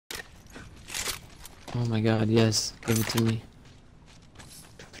Oh my god, yes. Give it to me.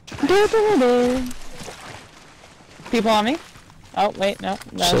 People on me? Oh, wait, no.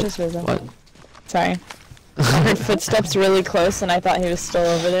 That was just Rizzo. What? Sorry. I heard footsteps really close and I thought he was still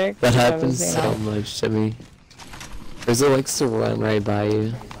over there. That happens so much to me. Rizzo likes to run right by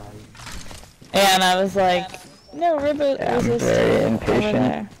you. Yeah, and I was like, no, Rizzo's I'm very impatient. over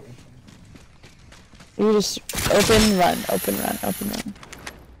there. You just open, run, open, run, open, run.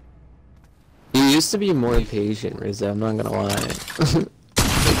 You used to be more impatient, Rizzo, I'm not gonna lie.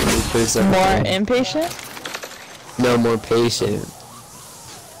 More impatient? No, more patient.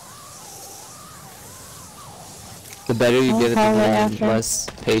 The better you get at the game, the less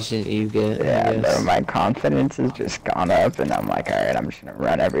patient you get. Yeah, but my confidence has just gone up, and I'm like, alright, I'm just gonna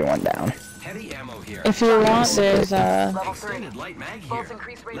run everyone down. Heavy ammo here. If you want, there's level 3. Light mag here.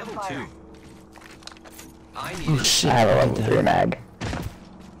 Level 2. Oh shit. I have a level 3 mag.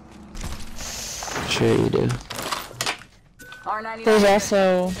 Sure you do. There's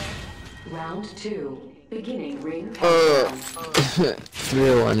also... Round 2. Beginning ring.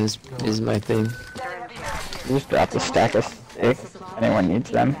 301 is my thing. Just drop a stack of sticks if anyone needs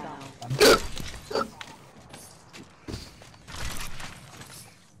them.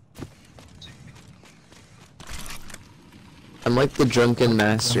 I'm like the drunken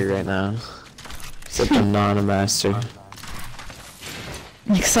master right now. Except I'm not a master.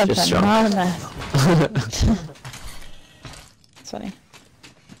 Except Just I'm drunk. not a master. It's funny.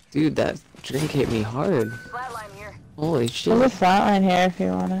 Dude, that drink hit me hard. Holy shit. There's a flatline here if you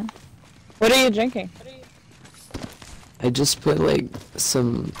want it. What are you drinking? I just put like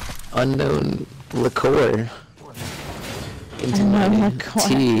some unknown liqueur into my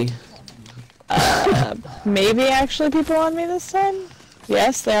tea. Maybe actually people on me this time?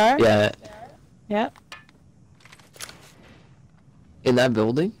 Yes, they are. Yeah. Yep. In that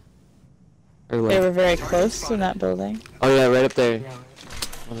building? Or like... They were very close to that building. Oh yeah, right up there.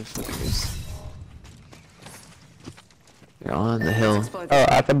 Motherfuckers. They're on the hill. Oh,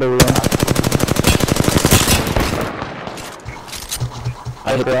 at the balloon.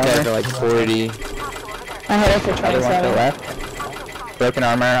 I hit the guy for like 40. I hit it for 27. To the left. Broken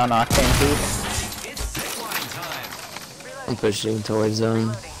armor on Octane Tube. I'm pushing towards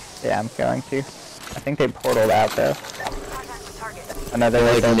them. Yeah, I'm going to. I think they portaled out though. Another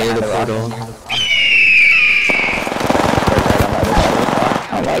Like near the portal.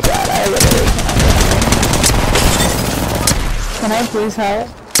 Oh my god, I literally Can I please help?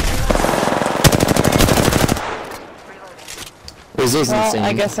 Rizzo's insane.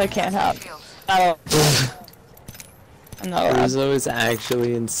 I guess I can't help. Oh. I'm not allowed. Rizzo is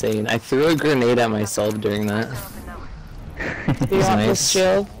actually insane. I threw a grenade at myself during that. Do you want this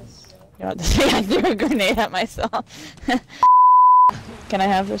shield? You want this? I threw a grenade at myself. Can I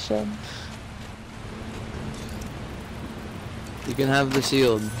have this shield? You can have the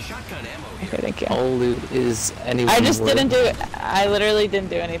shield. Okay, thank you. All loot is anyone. I just didn't do it. I literally didn't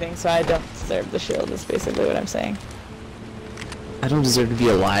do anything, so I don't deserve the shield, is basically what I'm saying. I don't deserve to be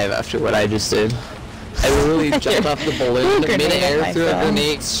alive after what I just did. I literally jumped off the balloon in mid-air, threw a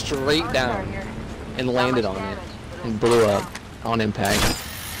grenade straight down, and landed on it, and blew up on impact.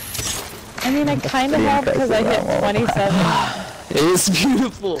 I mean, I kind of have because I hit 27. It is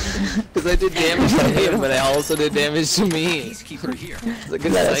beautiful, because I did damage to him, but I also did damage to me. It's like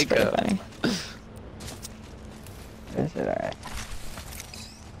a psycho. Funny. Is it alright?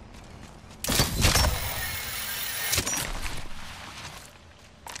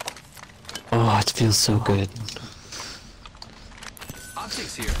 Oh, it feels so good.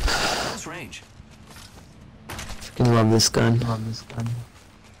 Optics here. Close range. Freaking love this gun.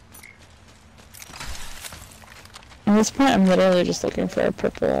 At this point, I'm literally just looking for a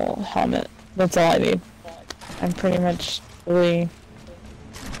purple helmet. That's all I need. I'm pretty much really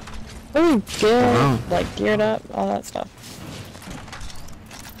good, like geared up, all that stuff.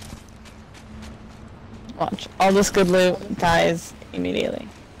 Watch, all this good loot dies immediately.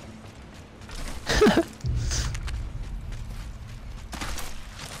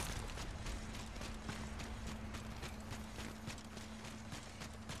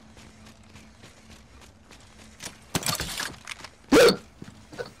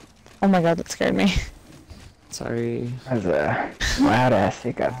 Oh my god, that scared me. Sorry. That's a loud ass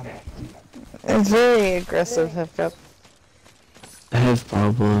hiccup. It's very aggressive hiccup. I have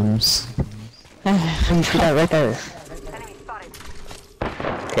problems. You see that right there?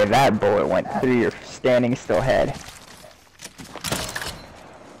 Okay, that bullet went through your standing still head.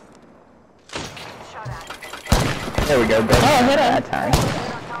 There we go, broke hit him that time.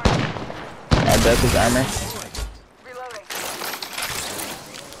 I broke his armor.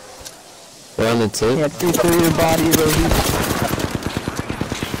 We're on the tip. Can't see through your body, Rosie.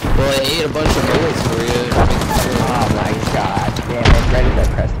 Well, I ate a bunch of bullets for you. Oh my god, damn it, right as I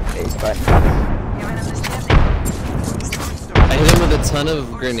pressed the face button. I hit him with a ton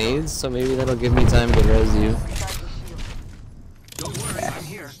of grenades, so maybe that'll give me time to res you. Don't worry, I'm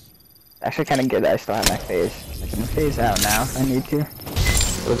here. Actually kinda good that I still have my phase. I can phase out now if I need to.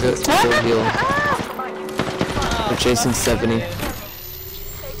 Look at the heal. We're chasing 70.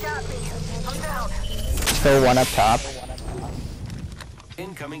 Still one up top.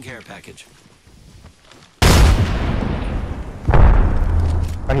 Incoming care package.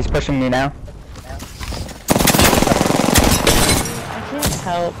 Oh, he's pushing me now. I can't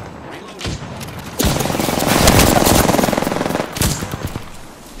help.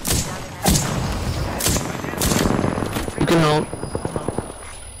 You can help.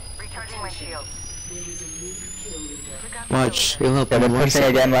 Watch, he'll help Yeah, him they're on one pushing side.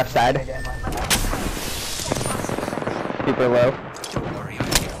 again left side. Super low.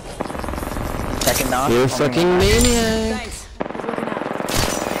 Second knock. You're a fucking maniac.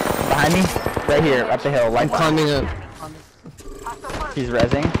 Behind me. Right here, up the hill. I'm Light climbing up. She's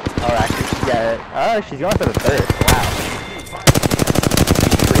rezzing. Oh, actually, she got it. Oh, she's going for the third. Wow.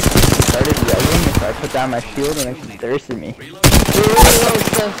 She started rezzing, so I put down my shield and then she thirsted me.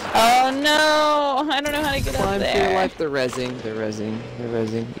 Oh no! I don't know how to get up Climb for your there. life. They're rezzing. They're rezzing. They're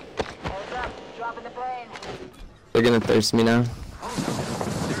rezzing. They're gonna thirst me now.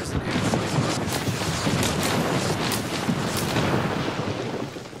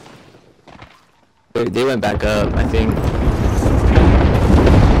 They went back up, I think.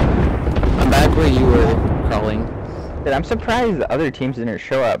 I'm back where you were crawling. Dude, I'm surprised the other teams didn't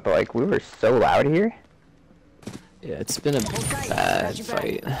show up, but like, we were so loud here. Yeah, it's been a bad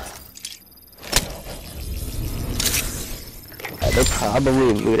fight. They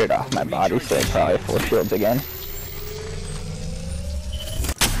probably looted off my body, so they probably full shields again.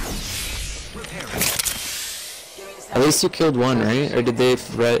 At least you killed one, right? Or did they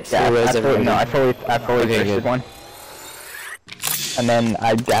full res everyone? No, I fully Okay, finished good. one. And then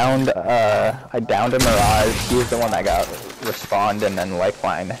I downed a Mirage. He was the one that got respawned, and then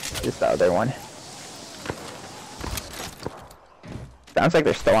Lifeline is the other one. Sounds like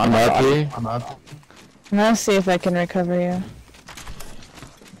they're still on my body. Here. I'm up. I'm gonna see if I can recover you.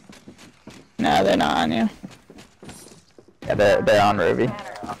 No, they're not on you. Yeah, they're on Ruby.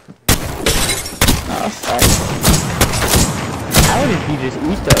 Oh fuck. How did he just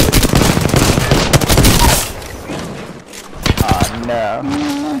eat those? Oh no.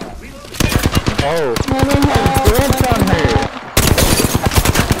 Oh. Glitch on her.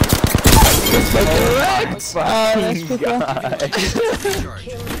 There's people.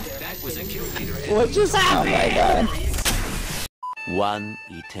 That was a kill leader. What just happened? Oh my god. One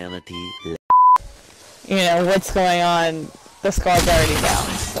eternity later. You know, what's going on? The squad's already down,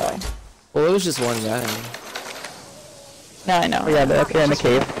 so. Well, it was just one guy. No, I know. Oh yeah, they're up here in the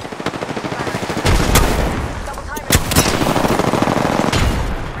cave.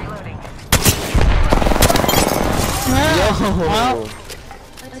 Well,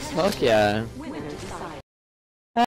 Fuck yeah.